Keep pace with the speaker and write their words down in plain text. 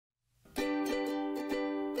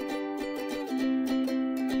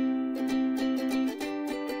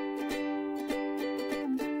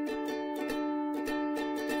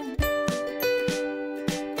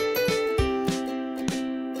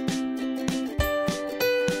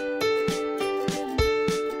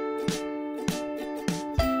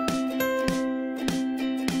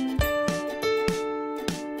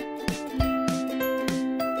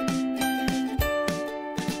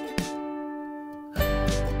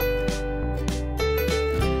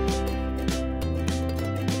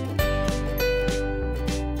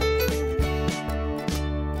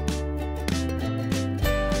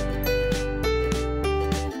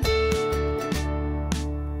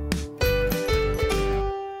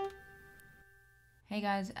Hey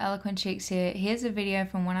guys, Eloquent Chicks here. Here's a video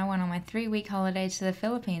from when I went on my 3-week holiday to the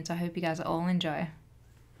Philippines. I hope you guys all enjoy.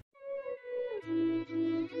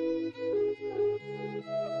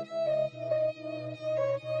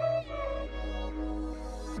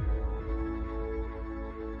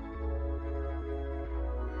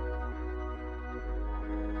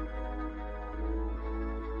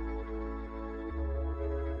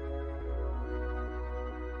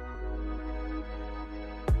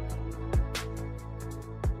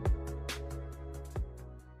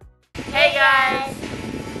 Hey guys,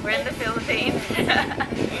 we're in the Philippines.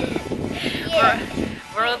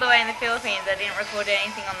 we're all the way in the Philippines. I didn't record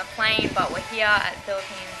anything on the plane, but we're here at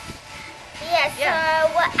Philippines. So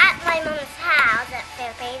we're at my mom's house at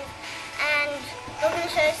Philippines, and we're going to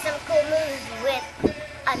show some cool moves with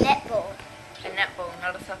a netball. A netball,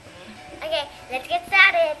 not a soccer ball. Okay, let's get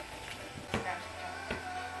started.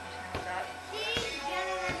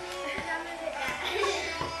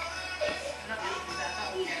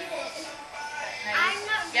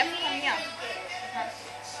 Yep, coming up.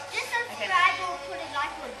 Just subscribe or put a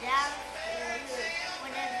like or down or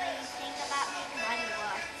whatever you think about me, because I don't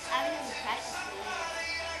know. I haven't even practiced it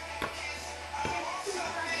yet.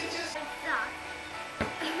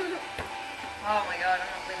 Oh my god, I'm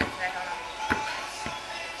not leaving today, hold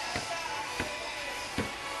on.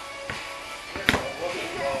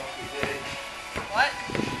 What?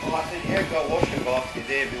 Oh, I said, yeah, got a washing basket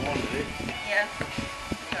there if you wanted it. Yeah.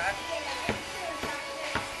 That's alright.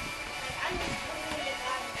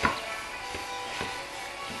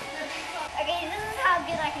 Okay, this is how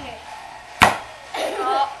good I can do.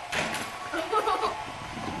 Oh.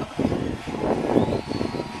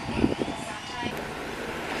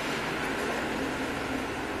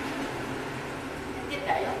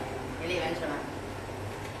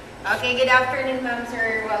 Okay, good afternoon, ma'am,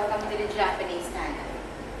 sir. Welcome to the Japanese tunnel.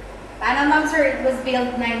 Tunnel, ma'am, sir, it was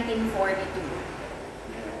built 1942.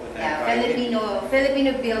 Yeah,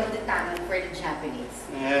 Filipino built the tunnel for the Japanese.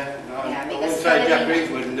 Yeah, no, Yeah, I because wouldn't say Filipino- Japanese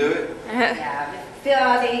wouldn't do it.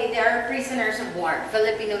 Yeah, they are prisoners of war.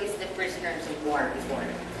 Filipino is the prisoners of war before.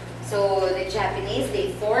 So the Japanese,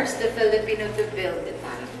 they forced the Filipino to build the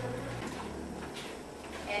tunnel.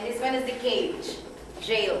 And this one is the cage,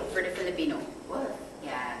 jail for the Filipino. What?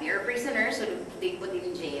 Yeah, they are prisoners, so they put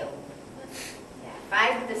in jail. Yeah,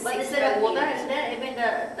 5 to 6. But is there water? Is there even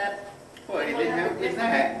the What, it didn't have, is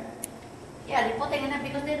that? yeah, they're putting in it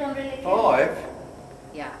because they don't really care. 5?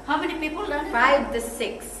 Yeah, How many people done it? 5 to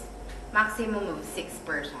 6. Maximum of 6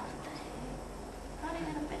 persons. How they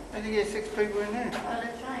gonna pay? How did you get 6 people in there? Well,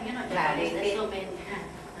 that's right, you know, Yeah, Japanese, they- there's so many.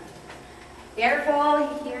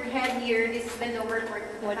 Careful, your head here. This is the lower part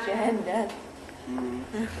of the Watch your tunnel. head, Dad.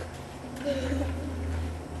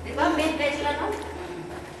 Di ba, vintage sila, no?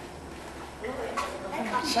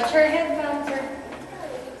 Watch your head, ma'am, sir.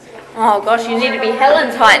 Oh gosh, you need to be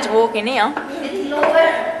Helen's height to walk in here. It's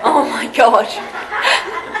lower. Oh my gosh.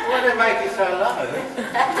 Why do they make it so low?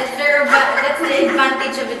 That's the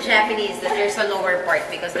advantage of the Japanese, that there's a lower part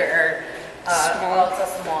because they are also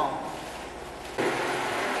small.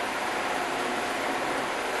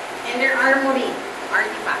 And their armory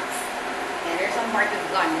artifacts. And there's some part of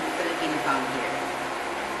gun Filipino found here.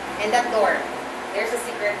 And that door, there's a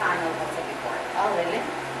secret tunnel also before. Oh, really?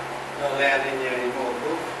 Not allowed in there anymore,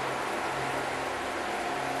 bro.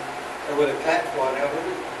 They would have catch one out, would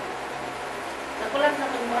it? Nakulat na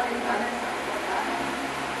itong mga rin ano.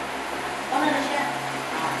 Ano na siya?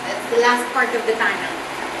 That's the last part of the tunnel,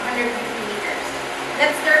 150 meters.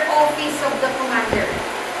 That's their office of the commander,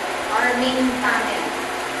 our main tunnel.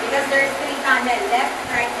 Because there's 3 tunnel, left,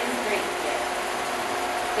 right, and straight.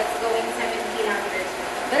 That's going 7 kilometers.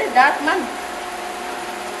 Very dark, man.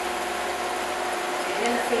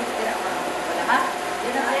 Yan na safe sila mga wala Ha?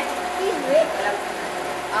 Yun ang ay. He's rich. wala.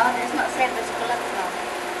 Oh, there's not safe. There's collapse now.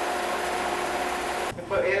 They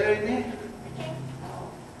put air in there?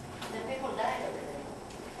 The people died over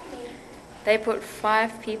there. They put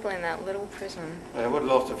 5 people in that little prison. They would have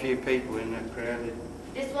lost a few people in that crowded.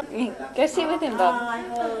 This one. Go sit with him, Bob. Hi,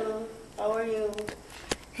 hello. How are you?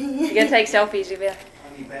 You're gonna take selfies, you better.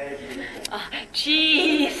 Only bad. Oh,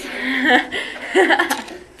 cheese.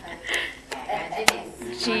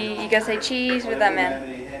 You gotta say cheese with that man.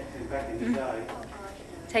 They had to back in the day.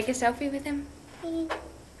 Take a selfie with him.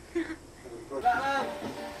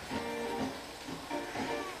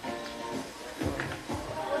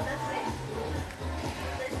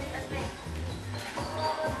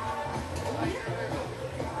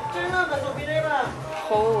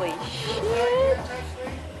 Holy shit.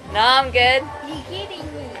 No, I'm good. You're kidding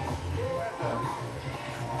me.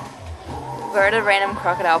 We're at a random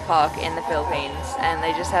crocodile park in the Philippines and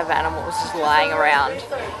they just have animals just lying around.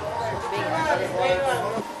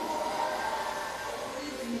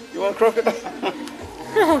 You want a crocodile?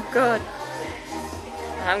 Oh god.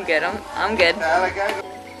 I'm good, I'm good.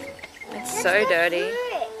 It's so dirty.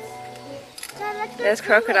 There's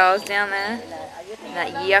crocodiles down there.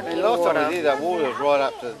 That yucky Last time water. we did, that water was right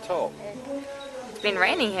up to the top. It's been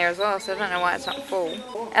raining here as well, so I don't know why it's not full.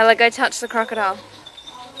 Ella, go touch the crocodile.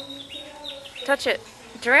 Touch it.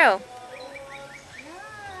 It's real.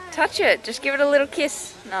 Touch it. Just give it a little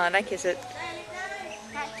kiss. No, don't kiss it.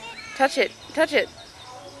 Touch it. Touch it.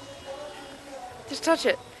 Just touch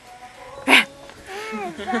it.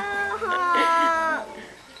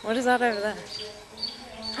 What is that over there?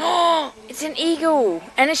 Oh, it's an eagle,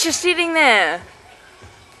 and it's just sitting there.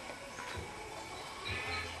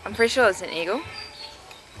 I'm pretty sure it's an eagle.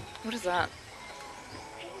 What is that?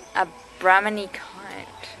 A Brahminy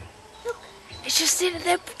kite. Look, it's just sitting.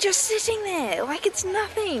 They're just sitting there like it's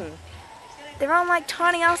nothing. They're on like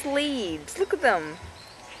tiny ass leaves. Look at them.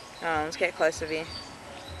 Oh, let's get closer to you.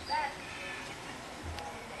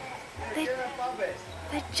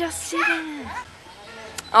 They're just sitting.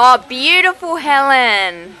 Oh, beautiful,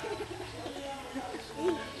 Helen.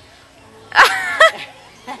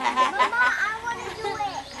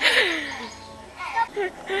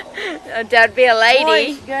 Oh, Dad, be a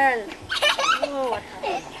lady. Boys, girl. Oh, what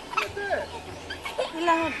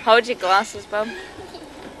happened? Hold your glasses, bub.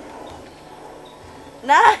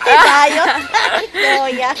 Na, tayo. Oh,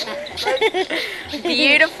 yeah.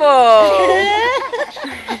 Beautiful.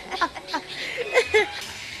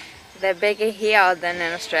 They're bigger here than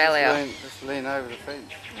in Australia. Just lean over the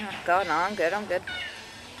fence. Oh God, no, I'm good, I'm good.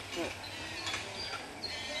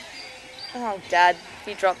 Oh, Dad, if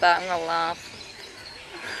you drop that, I'm gonna laugh.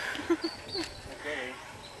 Look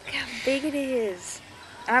how big it is.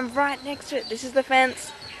 I'm right next to it. This is the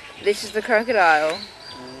fence. This is the crocodile.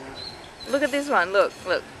 Look at this one. Look,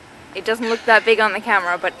 look. It doesn't look that big on the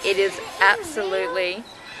camera, but it is absolutely...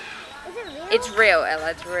 Is it real? It's real,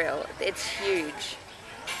 Ella. It's real. It's huge.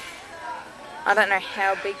 I don't know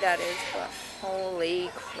how big that is, but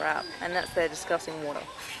holy crap. And that's their disgusting water.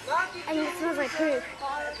 And it smells like poop.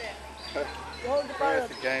 That's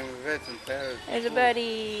the game. We've had some parrots. There's a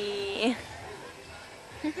birdie.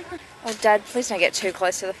 Oh, Dad, please don't get too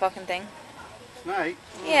close to the fucking thing. Snake?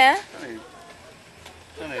 Yeah.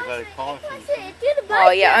 It's only a bloody python.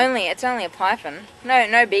 Oh, yeah, it's only a python. No,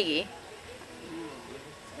 no biggie.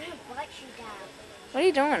 What are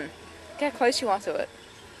you doing? Look how close you are to it.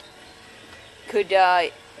 Could,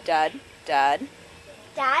 Dad. Dad.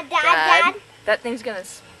 That thing's gonna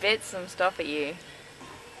spit some stuff at you.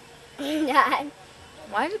 Dad.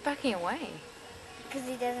 Why is it backing away? Because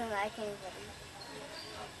he doesn't like anybody.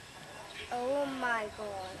 Oh my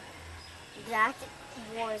god. That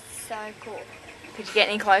was so cool. Could you get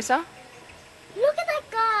any closer? Look at that,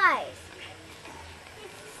 guys.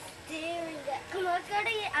 It's staring at... Come on, let's go to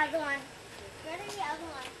the other one. Go to the other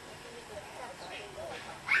one.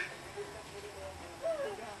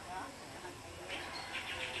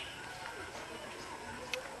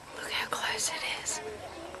 Look how close it is.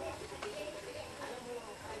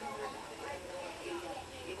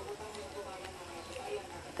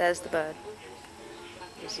 There's the bird.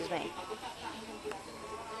 This is me.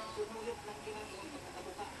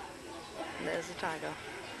 There's the tiger.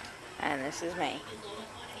 And this is me.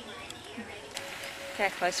 Look how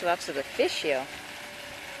close you are to the fish here.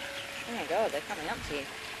 Oh my god, they're coming up to you.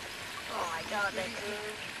 Oh my god, they're cool.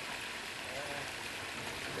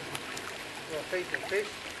 You want a piece of fish?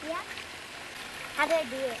 Yeah. How do I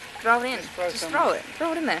do it? Throw it in. throw Just some- throw it.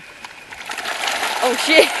 Throw it in there. Oh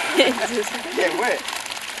shit! Get wet.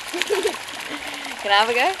 Can I have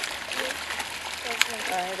a go?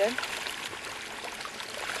 Oh, you good?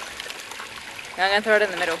 No, I'm gonna throw it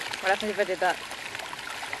in the middle. What happens if I did that?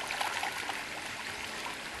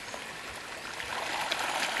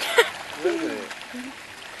 Look at it.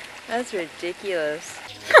 That's ridiculous.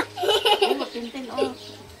 Oh, tintin, oh.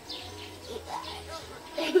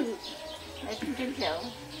 Ay, tintin siya,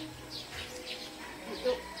 oh.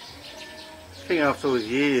 I think after all these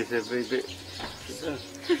years, they'd be a bit...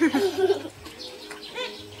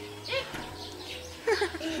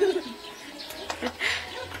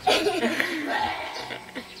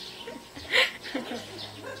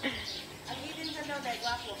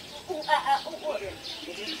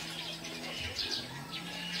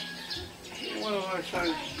 What do I say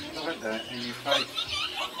like that in your face?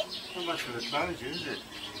 Not much of a closure, is it?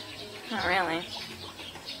 Not really.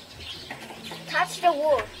 Touch the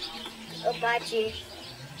wool. It'll bite you.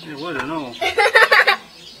 It would and all. Look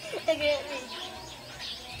at me.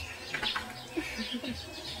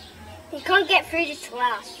 He can't get through this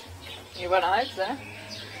glass. You want to hope so. What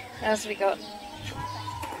else have we got?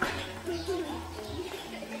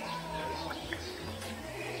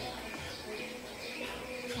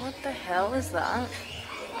 What the hell is that?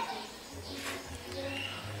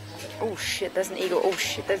 Oh shit, there's an eagle. Oh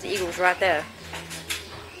shit, there's eagles right there.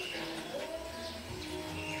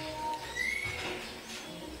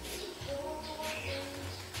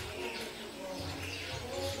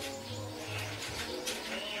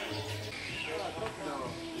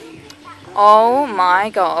 Oh my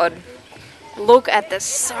god. Look at the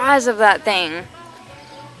size of that thing.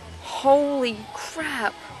 Holy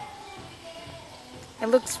crap. It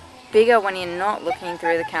looks bigger when you're not looking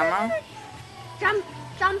through the camera. Jump,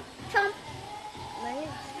 jump, jump.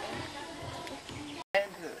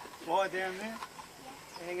 Fly down there.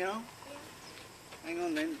 Hang on. Hang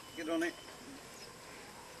on then. Get on it.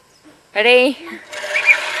 Ready?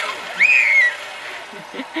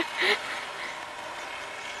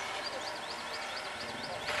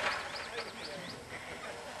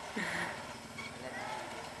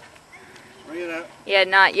 Bring it up. Yeah,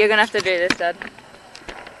 nah, you're gonna have to do this, Dad.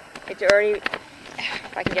 It's already,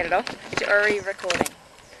 if I can get it off, it's already recording.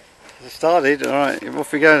 It started. Alright,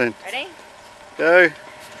 off we go then. Ready? Go.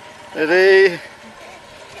 Ready.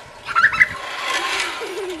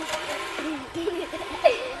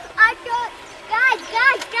 I got,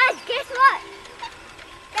 guys, guess what?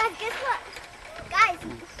 Guys, guess what? Guys,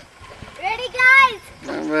 ready, guys?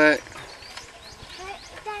 Come back.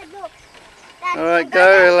 Dad, look. Dad, Alright, look, go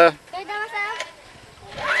Ella. Go down myself.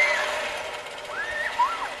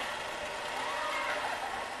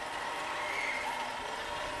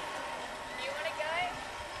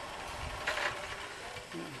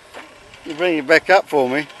 You bring it back up for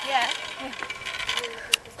me. Yeah.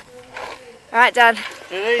 Alright, Dad.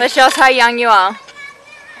 Ready? Let's show us how young you are.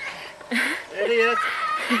 Ready yet?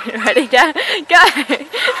 Ready, Dad? Go!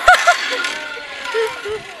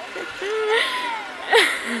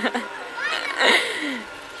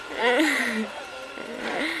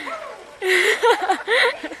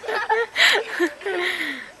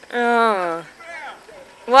 Oh.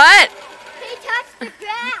 What? He touched the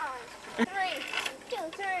ground. 3, 2,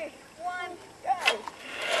 3, 1, go.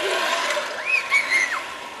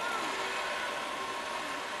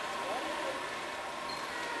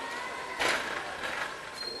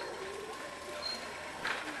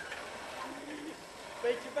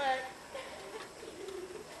 Beat your back.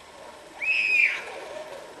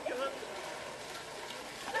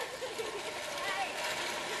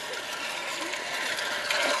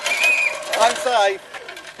 I'm safe.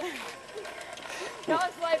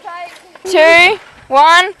 2,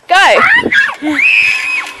 1, go!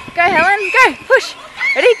 Go, Helen, go, push.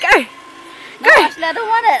 Ready, go. Go. I don't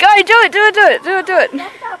want it. Go, do it.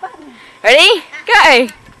 Ready, go.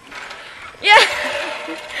 Yeah.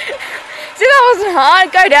 See, that wasn't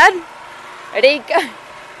hard. Go, Dad. Ready, go.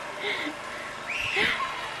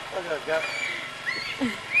 Okay, go.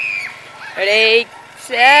 Ready,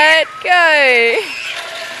 set, go.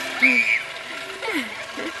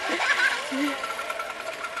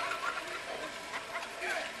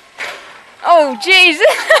 Oh, jeez.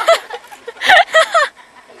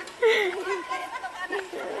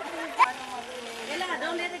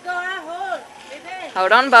 Don't let it go. Hold.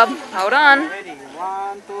 Hold on, Bob. Hold on. Ready?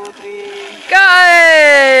 1, 2, 3. Go.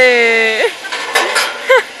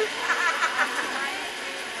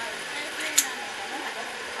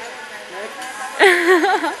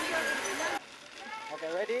 Okay,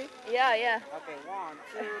 ready? Yeah. Okay, 1,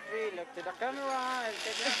 2, 3. Look to the camera and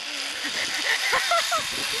take it.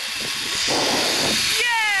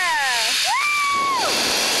 Yeah.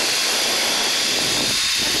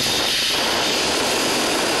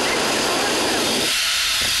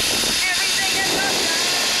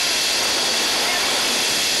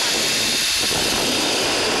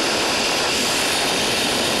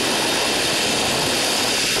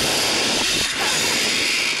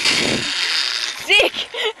 Sick!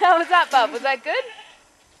 How was that, Bub? Was that good?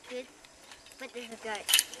 Good. But there's a goat.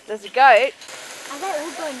 There's a goat. Are they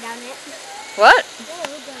all going down it? What? They're all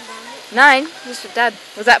going down it. No, just for Dad.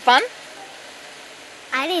 Was that fun?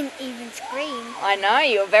 I didn't even scream. I know,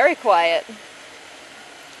 you were very quiet.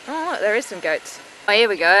 Oh, look, there is some goats. Oh, here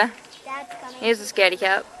we go. Dad's coming. Here's the scaredy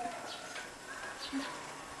cat.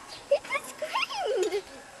 I screamed.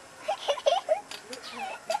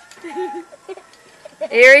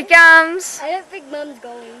 Here he comes. I don't think Mum's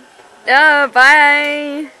going. Oh,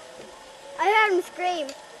 bye. I heard him scream.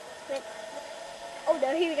 But, oh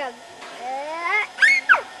no, here we go.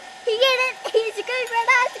 He did it! He screamed when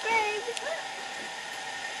I screamed!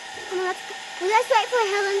 Come on, let's wait for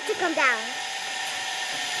Helen to come down.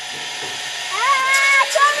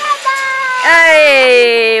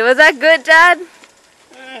 Hey, was that good, Dad?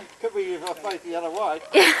 Could be if I face the other way.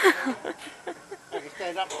 I can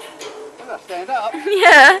stand up. Can I stand up?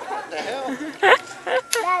 Yeah. What the hell?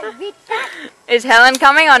 Is Helen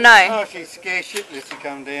coming or no? Oh, she's scared shitless to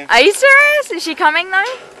come down. Are you serious? Is she coming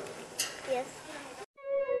though? Yes.